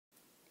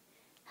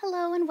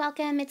Hello and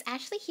welcome. It's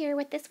Ashley here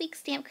with this week's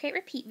Stamp Create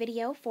Repeat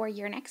video for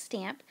Your Next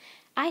Stamp.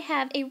 I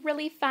have a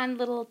really fun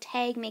little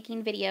tag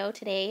making video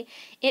today.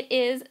 It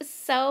is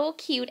so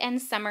cute and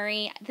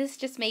summery. This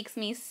just makes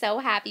me so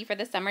happy for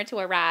the summer to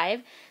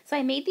arrive. So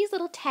I made these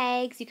little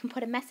tags. You can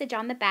put a message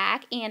on the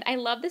back, and I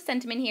love the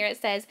sentiment here. It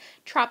says,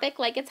 "Tropic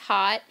like it's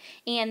hot,"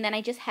 and then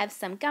I just have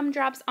some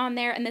gumdrops on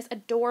there and this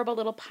adorable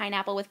little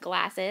pineapple with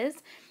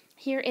glasses.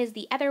 Here is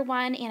the other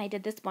one, and I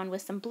did this one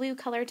with some blue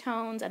color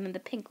tones and then the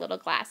pink little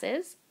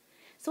glasses.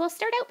 So I'll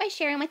start out by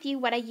sharing with you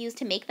what I use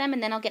to make them,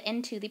 and then I'll get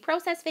into the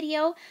process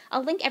video.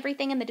 I'll link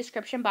everything in the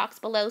description box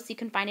below so you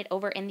can find it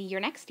over in the Your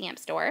Next Stamp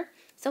store.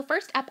 So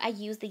first up, I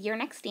use the Your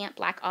Next Stamp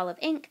Black Olive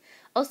ink,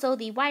 also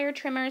the wire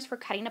trimmers for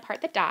cutting apart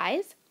the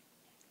dies.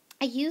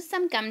 I use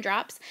some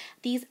gumdrops.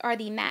 These are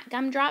the matte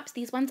gumdrops.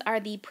 These ones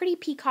are the Pretty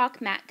Peacock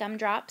matte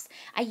gumdrops.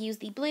 I use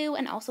the blue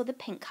and also the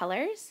pink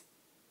colors.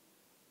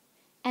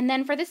 And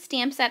then for the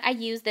stamp set, I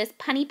use this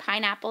Punny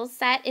Pineapples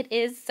set. It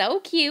is so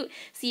cute.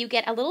 So you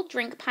get a little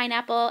drink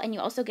pineapple, and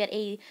you also get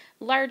a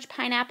large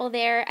pineapple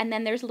there, and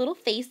then there's little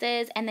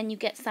faces, and then you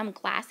get some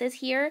glasses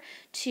here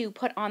to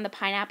put on the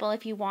pineapple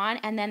if you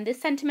want. And then the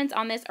sentiments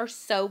on this are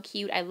so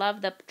cute. I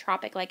love the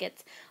tropic like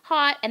it's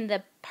hot, and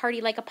the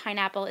party like a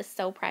pineapple is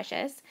so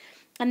precious.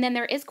 And then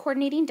there is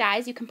coordinating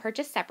dies you can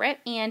purchase separate,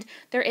 and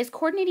there is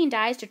coordinating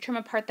dies to trim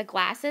apart the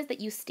glasses that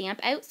you stamp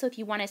out. So if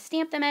you want to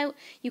stamp them out,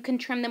 you can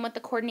trim them with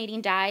the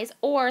coordinating dies,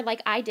 or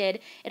like I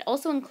did, it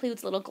also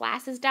includes little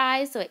glasses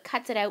dies, so it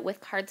cuts it out with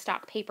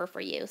cardstock paper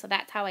for you. So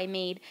that's how I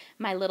made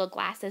my little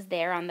glasses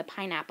there on the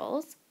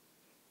pineapples.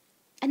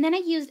 And then I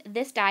used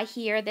this die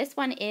here. This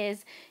one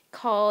is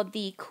called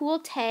the Cool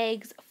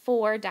Tags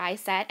 4 die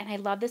set, and I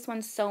love this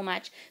one so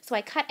much. So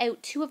I cut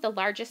out two of the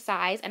largest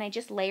size, and I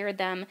just layered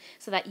them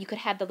so that you could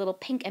have the little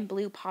pink and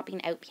blue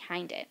popping out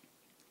behind it.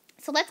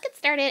 So let's get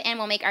started and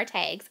we'll make our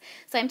tags.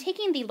 So I'm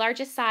taking the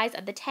largest size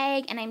of the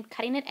tag and I'm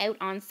cutting it out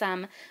on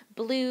some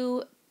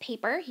blue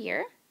paper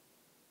here.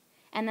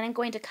 And then I'm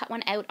going to cut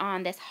one out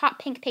on this hot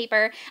pink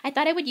paper. I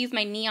thought I would use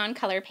my neon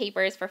color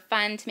papers for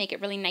fun to make it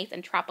really nice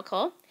and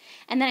tropical.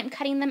 And then I'm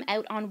cutting them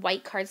out on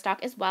white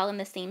cardstock as well in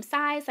the same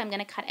size. So I'm going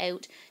to cut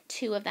out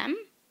two of them.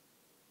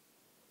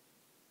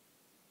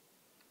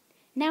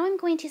 Now I'm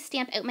going to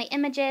stamp out my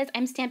images.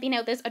 I'm stamping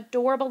out this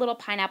adorable little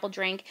pineapple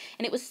drink,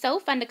 and it was so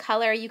fun to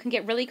color. You can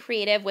get really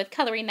creative with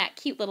coloring that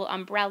cute little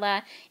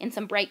umbrella in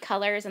some bright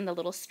colors and the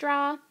little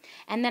straw.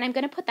 And then I'm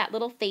going to put that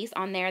little face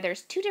on there.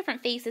 There's two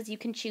different faces you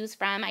can choose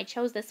from. I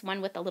chose this one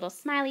with a little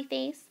smiley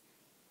face.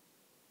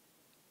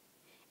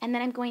 And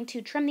then I'm going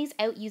to trim these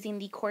out using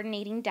the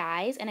coordinating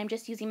dies, and I'm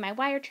just using my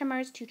wire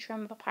trimmers to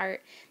trim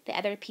apart the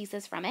other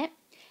pieces from it.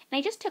 And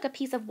I just took a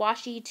piece of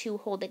washi to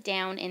hold it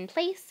down in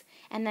place,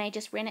 and then I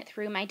just ran it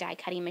through my die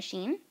cutting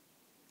machine.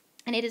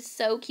 And it is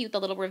so cute, the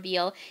little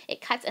reveal. It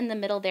cuts in the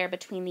middle there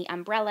between the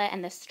umbrella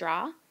and the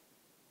straw.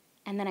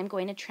 And then I'm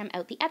going to trim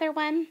out the other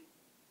one.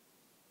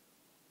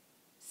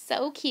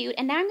 So cute.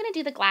 And now I'm going to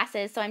do the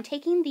glasses. So I'm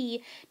taking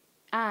the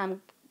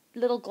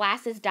little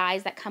glasses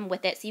dies that come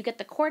with it. So you get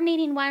the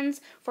coordinating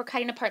ones for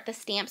cutting apart the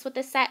stamps with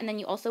this set, and then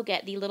you also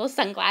get the little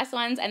sunglass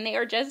ones, and they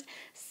are just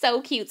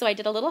so cute. So I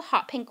did a little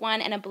hot pink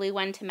one and a blue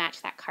one to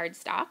match that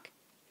cardstock.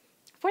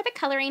 For the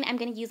coloring, I'm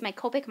going to use my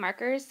Copic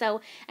markers.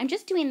 So I'm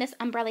just doing this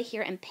umbrella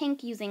here in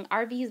pink using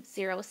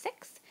RV06,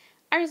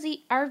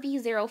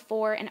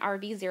 RV04, and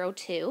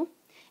RV02.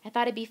 I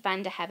thought it'd be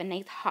fun to have a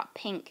nice hot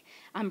pink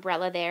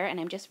umbrella there,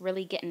 and I'm just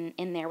really getting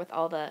in there with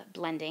all the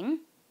blending.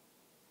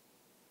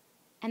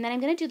 And then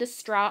I'm going to do the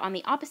straw on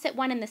the opposite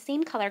one in the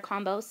same color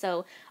combo,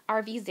 so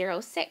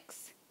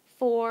RV06,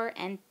 4,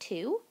 and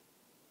 2.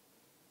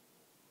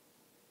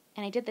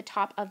 And I did the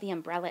top of the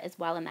umbrella as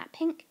well in that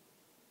pink.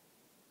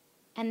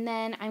 And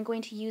then I'm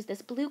going to use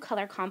this blue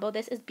color combo.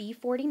 This is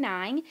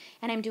B49,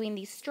 and I'm doing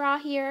the straw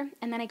here,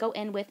 and then I go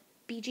in with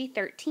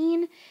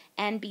BG13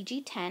 and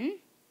BG10.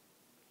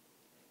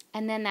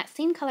 And then that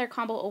same color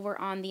combo over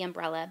on the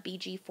umbrella,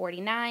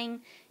 BG49,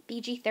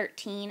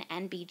 BG13,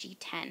 and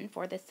BG10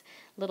 for this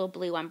little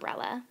blue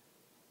umbrella.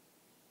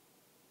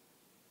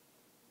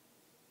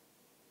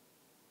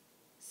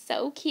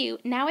 So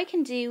cute. Now I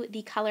can do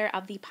the color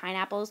of the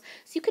pineapples.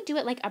 So you could do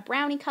it like a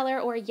brownie color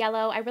or a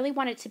yellow. I really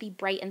want it to be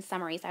bright and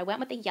summery, so I went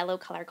with a yellow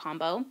color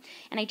combo.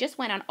 And I just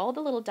went on all the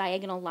little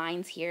diagonal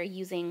lines here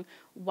using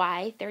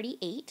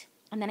Y38.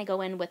 And then I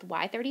go in with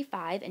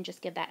Y35 and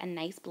just give that a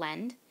nice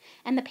blend.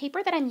 And the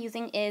paper that I'm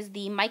using is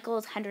the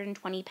Michaels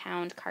 120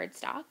 pound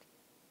cardstock.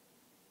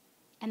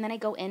 And then I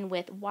go in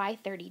with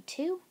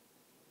Y32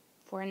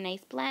 for a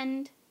nice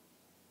blend.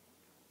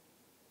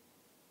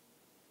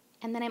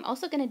 And then I'm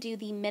also going to do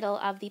the middle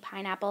of the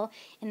pineapple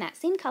in that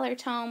same color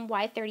tone,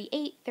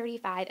 Y38,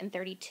 35, and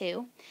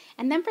 32.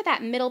 And then for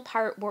that middle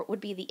part where it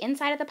would be the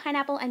inside of the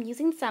pineapple, I'm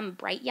using some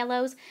bright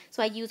yellows.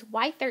 So I use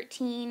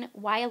Y13,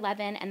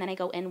 Y11, and then I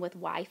go in with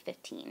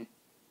Y15.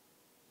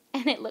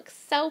 And it looks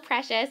so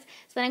precious.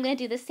 So then I'm going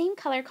to do the same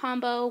color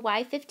combo,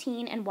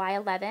 Y15 and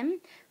Y11,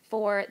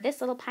 for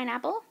this little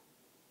pineapple.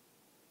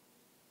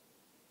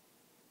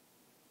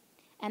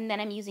 And then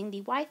I'm using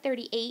the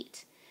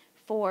Y38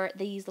 for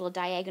these little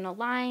diagonal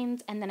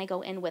lines, and then I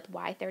go in with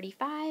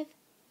Y35.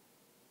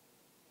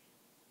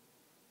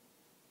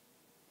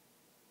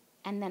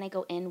 And then I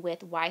go in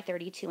with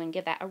Y32 and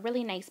give that a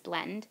really nice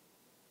blend.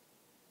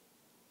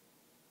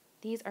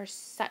 These are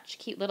such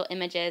cute little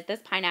images.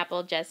 This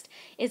pineapple just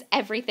is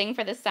everything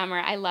for the summer.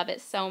 I love it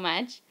so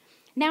much.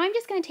 Now I'm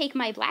just going to take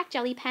my black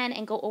jelly pen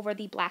and go over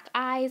the black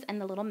eyes and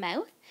the little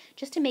mouth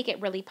just to make it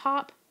really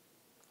pop.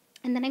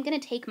 And then I'm going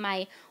to take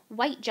my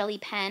white jelly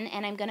pen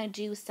and I'm going to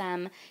do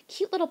some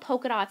cute little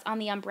polka dots on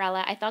the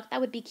umbrella. I thought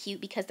that would be cute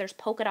because there's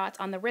polka dots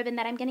on the ribbon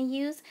that I'm going to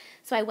use.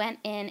 So I went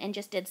in and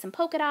just did some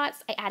polka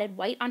dots. I added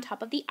white on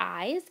top of the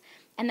eyes.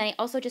 And then I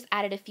also just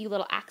added a few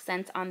little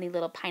accents on the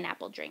little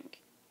pineapple drink.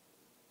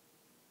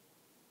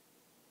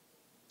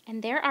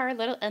 And there are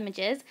little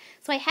images.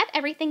 So I have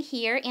everything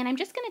here, and I'm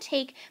just going to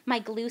take my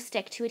glue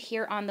stick to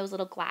adhere on those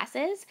little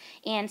glasses.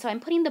 And so I'm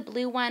putting the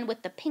blue one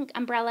with the pink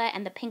umbrella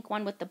and the pink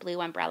one with the blue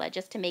umbrella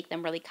just to make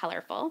them really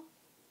colorful.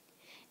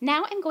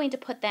 Now I'm going to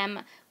put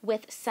them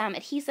with some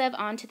adhesive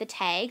onto the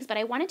tags, but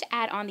I wanted to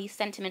add on the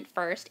sentiment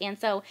first, and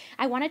so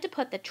I wanted to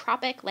put the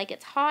tropic like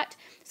it's hot.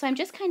 So I'm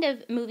just kind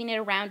of moving it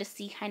around to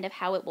see kind of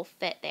how it will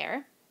fit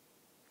there.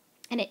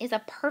 And it is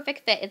a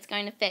perfect fit. It's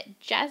going to fit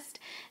just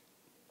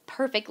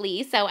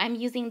perfectly. So I'm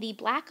using the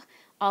black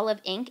olive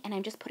ink and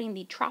I'm just putting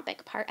the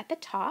tropic part at the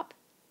top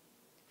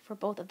for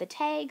both of the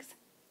tags.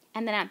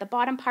 And then at the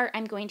bottom part,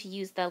 I'm going to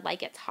use the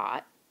like it's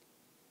hot.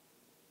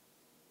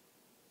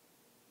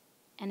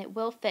 And it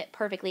will fit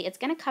perfectly. It's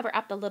going to cover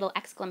up the little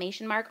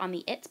exclamation mark on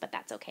the it's, but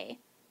that's okay.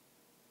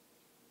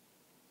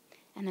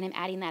 And then I'm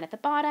adding that at the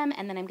bottom,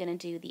 and then I'm going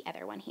to do the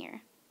other one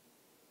here.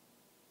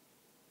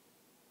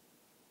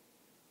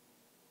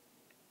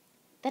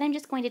 Then I'm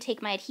just going to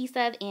take my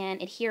adhesive and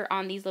adhere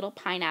on these little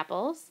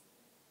pineapples.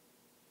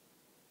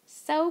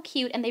 So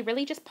cute, and they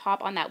really just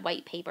pop on that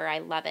white paper. I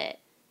love it.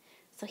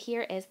 So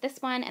here is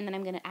this one, and then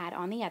I'm going to add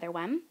on the other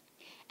one.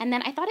 And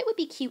then I thought it would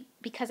be cute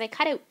because I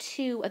cut out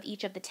 2 of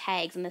each of the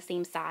tags in the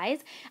same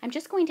size. I'm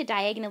just going to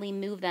diagonally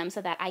move them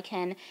so that I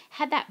can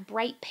have that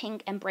bright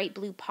pink and bright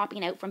blue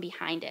popping out from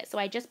behind it. So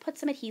I just put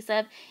some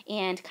adhesive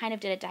and kind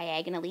of did it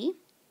diagonally.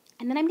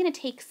 And then I'm going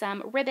to take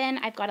some ribbon.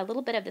 I've got a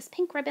little bit of this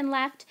pink ribbon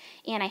left,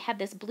 and I have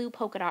this blue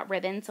polka dot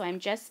ribbon, so I'm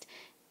just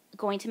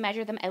going to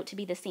measure them out to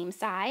be the same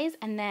size.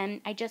 And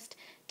then I just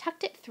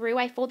tucked it through.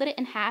 I folded it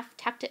in half,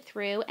 tucked it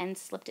through, and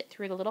slipped it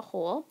through the little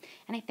hole.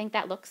 And I think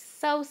that looks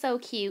so, so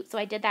cute. So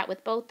I did that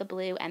with both the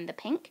blue and the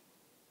pink.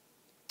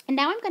 And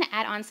now I'm going to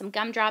add on some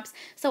gumdrops.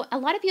 So a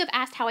lot of you have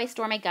asked how I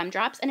store my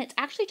gumdrops, and it's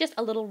actually just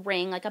a little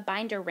ring, like a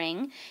binder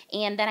ring.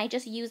 And then I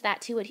just use that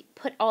to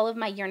put all of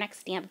my Your Next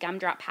Stamp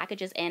gumdrop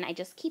packages in. I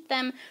just keep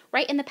them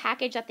right in the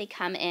package that they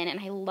come in, and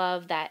I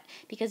love that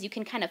because you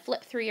can kind of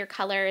flip through your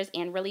colors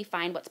and really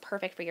find what's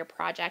perfect for your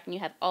project, and you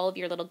have all of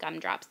your little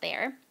gumdrops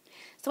there.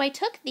 So I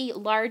took the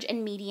large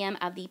and medium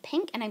of the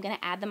pink, and I'm going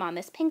to add them on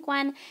this pink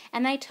one,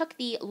 and then I took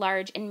the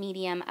large and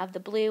medium of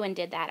the blue and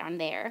did that on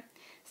there.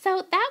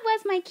 So that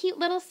was my cute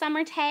little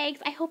summer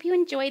tags. I hope you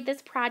enjoyed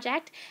this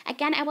project.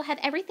 Again, I will have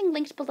everything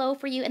linked below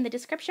for you in the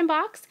description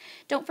box.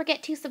 Don't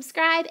forget to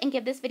subscribe and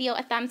give this video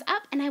a thumbs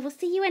up, and I will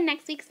see you in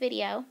next week's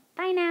video.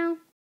 Bye now.